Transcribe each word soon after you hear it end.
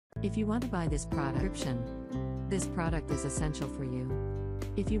If you want to buy this product, this product is essential for you.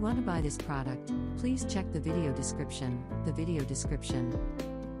 If you want to buy this product, please check the video description.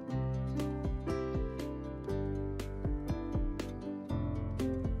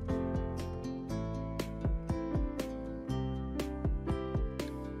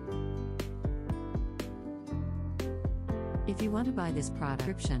 If you want to buy this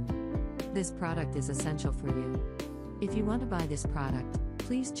product, this product is essential for you. If you want to buy this product,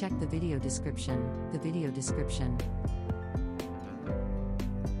 please check the video description.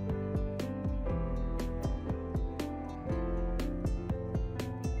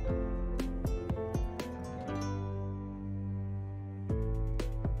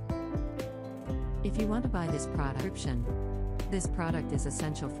 If you want to buy this product, this product is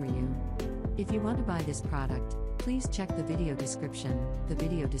essential for you. If you want to buy this product, please check the video description.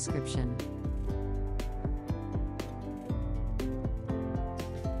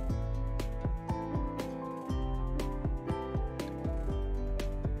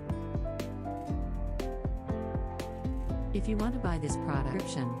 If you want to buy this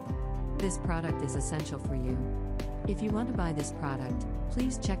product, this product is essential for you. If you want to buy this product,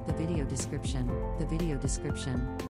 please check the video description.